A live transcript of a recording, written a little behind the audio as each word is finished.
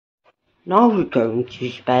Now we're going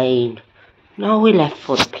to Spain. Now we left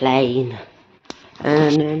for the plane.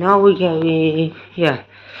 And now we're going, yeah.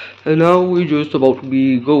 And now we're just about to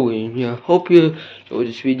be going, yeah. Hope you enjoy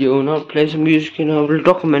this video, and I'll play some music and I will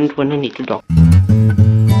document when I need to document.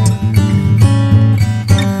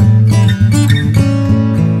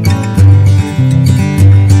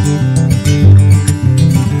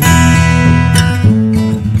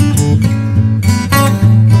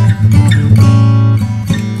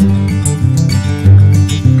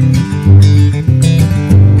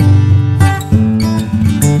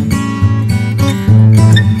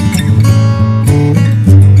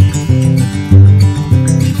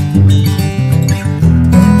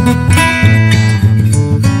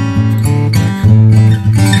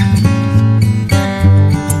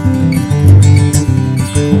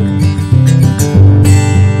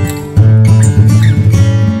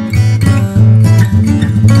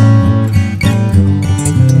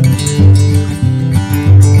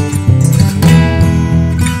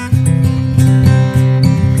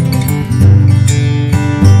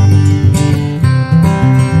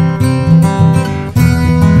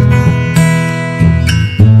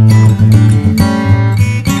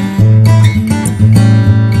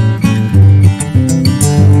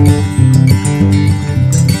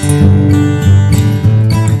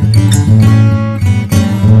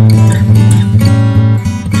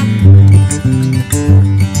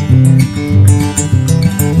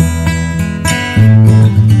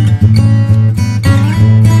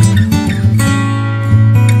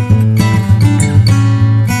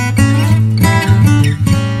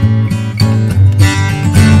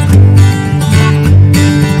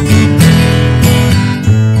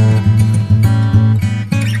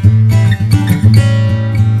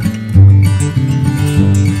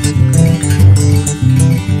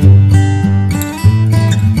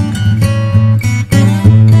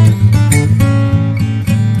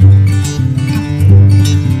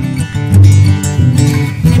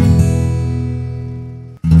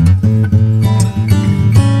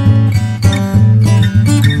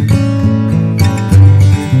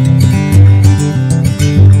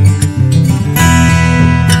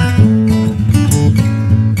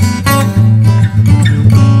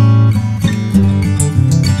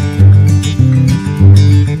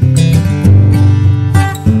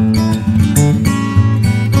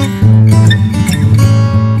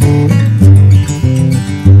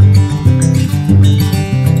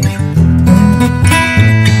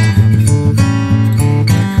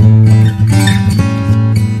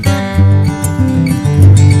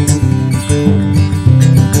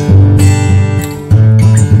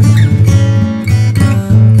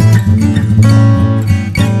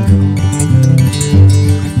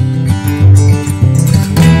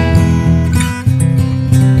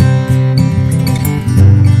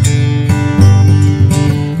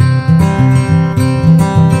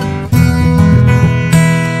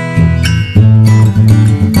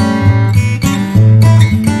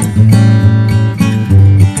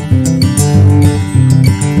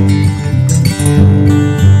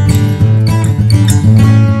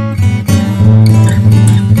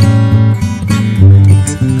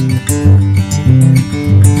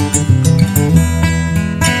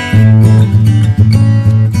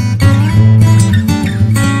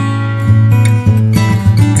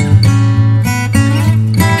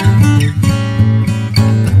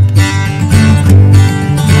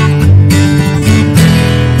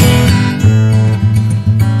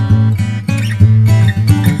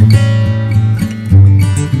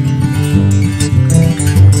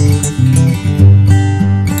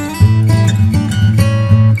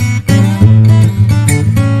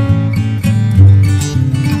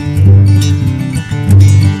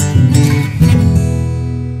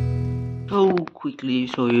 Quickly,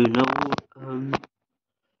 so you know,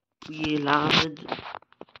 we landed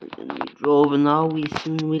and then we drove, and now we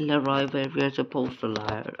soon will arrive where we are supposed to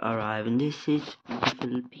arrive, and this is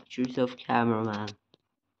beautiful pictures of cameraman.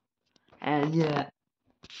 And yeah,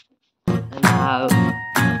 and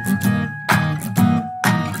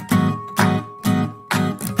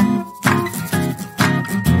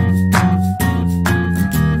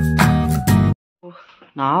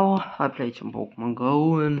now I played some Pokemon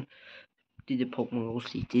Go and did the Pokemon Go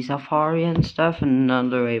City Safari and stuff, and on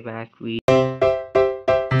the way back we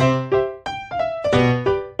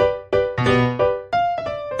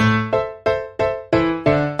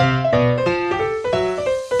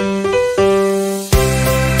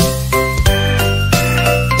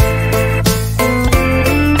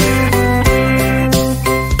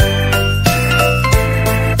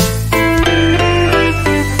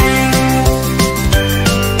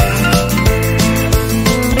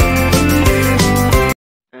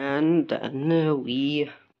then we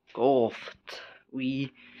golfed. I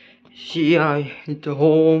hit the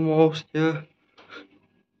almost, yeah.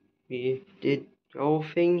 We did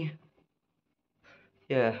golfing.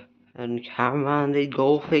 Yeah, and cameraman did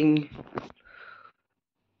golfing.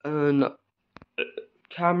 And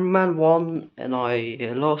cameraman won and I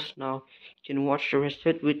lost. Now you can watch the rest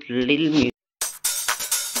of it with little music.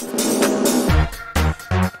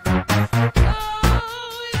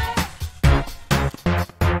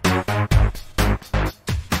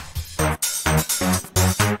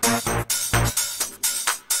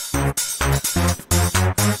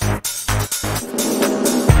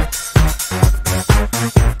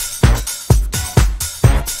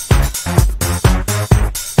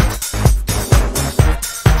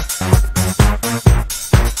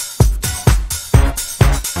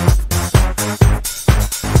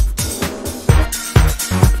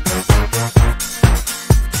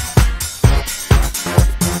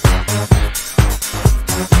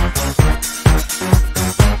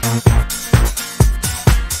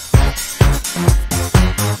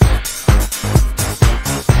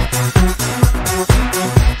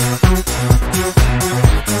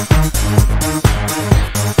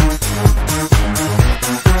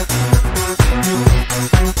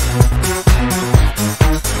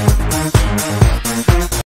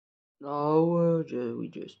 Now we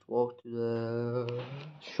just walk to the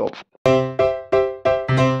shop.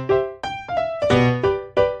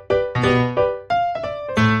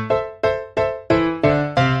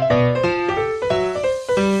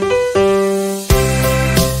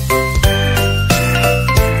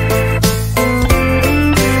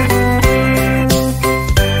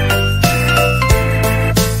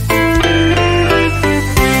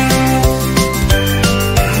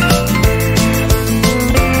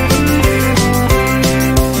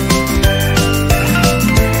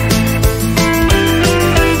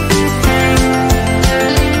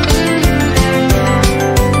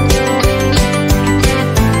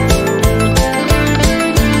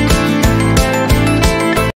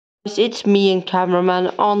 It's me and cameraman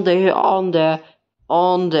on the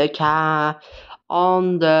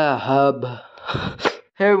hub.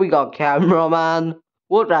 Here we got cameraman.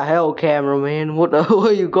 What the hell, cameraman? What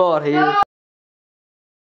you got here?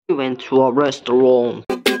 We went to a restaurant.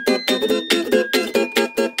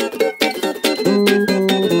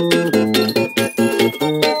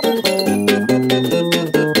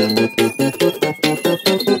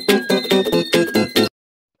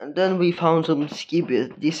 And then we found some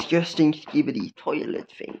disgusting skibidi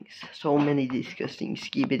toilet things. So many disgusting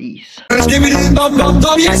skibidis.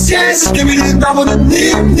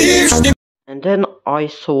 And then I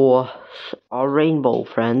saw a rainbow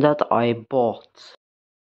friend that I bought.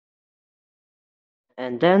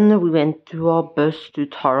 And then we went to our bus to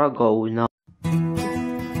Tarragona.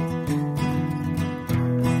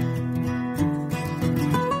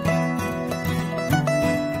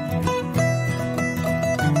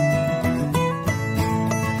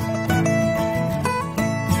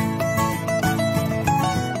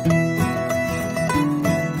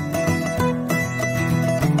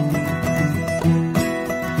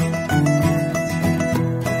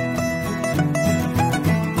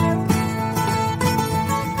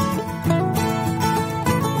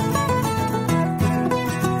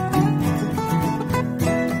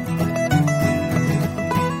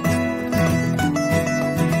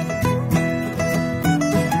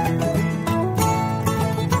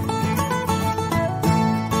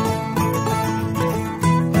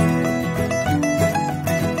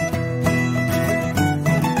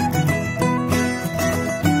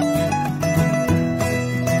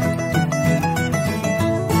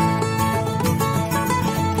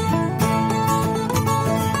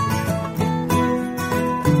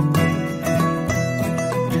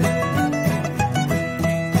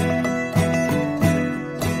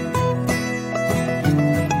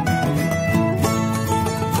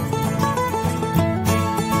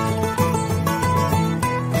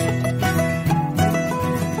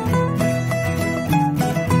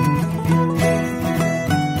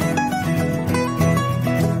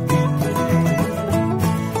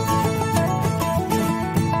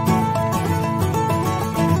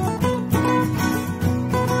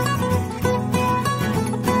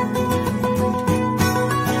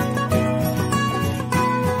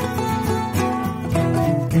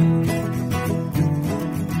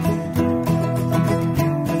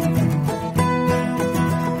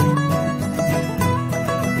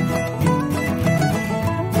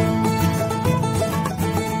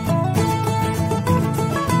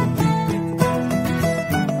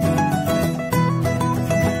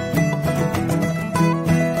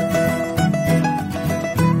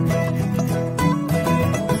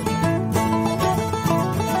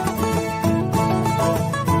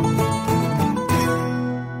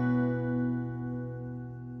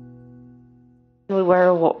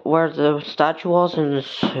 where the statue was and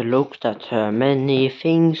looked at many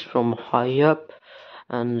things from high up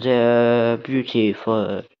and the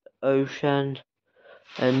beautiful ocean,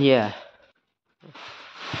 and yeah.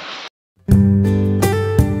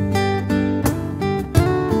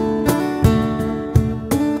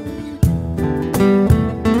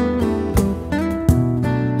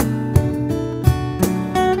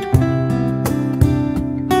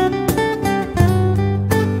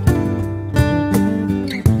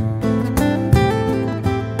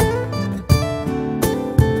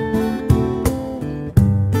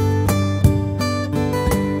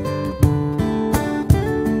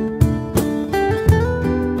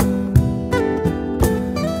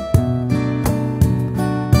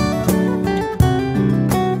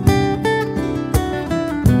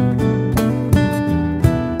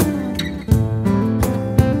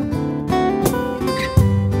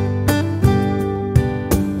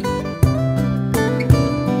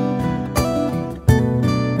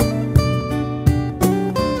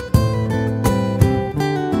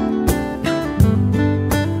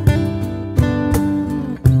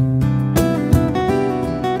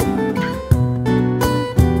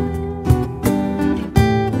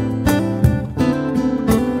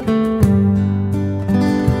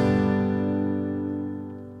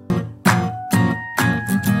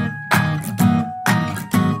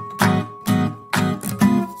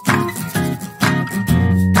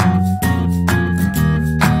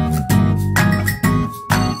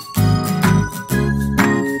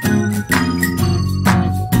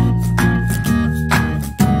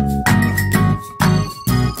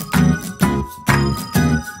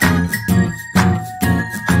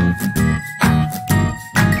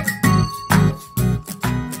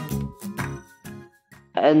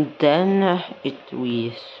 And then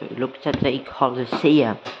we looked at the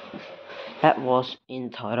Colosseum that was in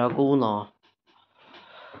Tarragona,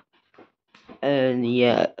 and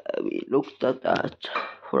yeah, we looked at that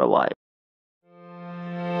for a while.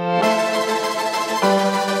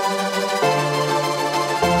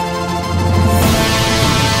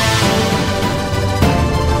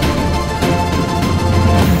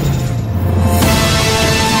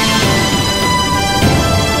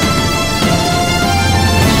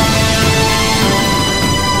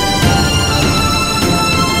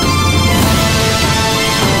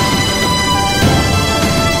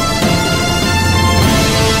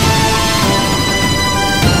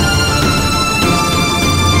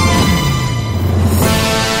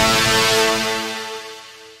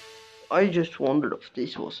 I just wondered if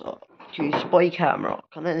this was a spy camera.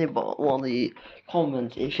 Can anybody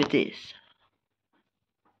comment if it is?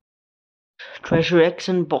 Treasure X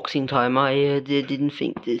unboxing time. I didn't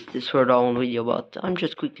think this for a long video, but I'm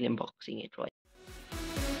just quickly unboxing it right.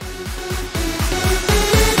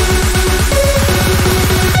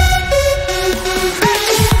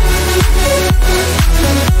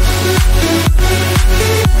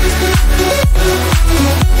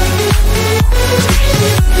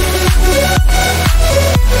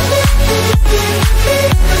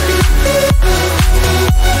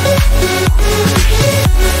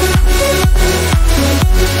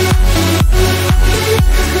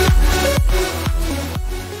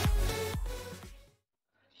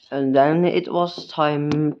 And then it was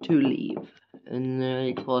time to leave, and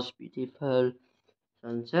it was beautiful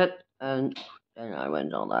sunset, and then I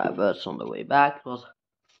went on that bus on the way back. It was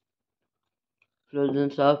flooded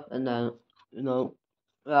and stuff, and then,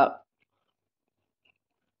 I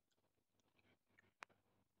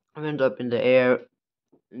went up in the air,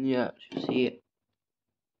 and yeah, you see,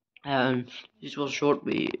 and this was short,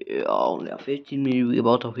 only a 15-minute,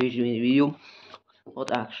 about a 15-minute video,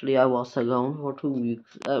 but actually I was alone for 2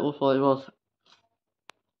 weeks. That was why it was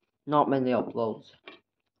not many uploads.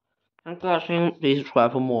 Thanks for watching. Please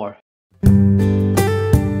subscribe for more.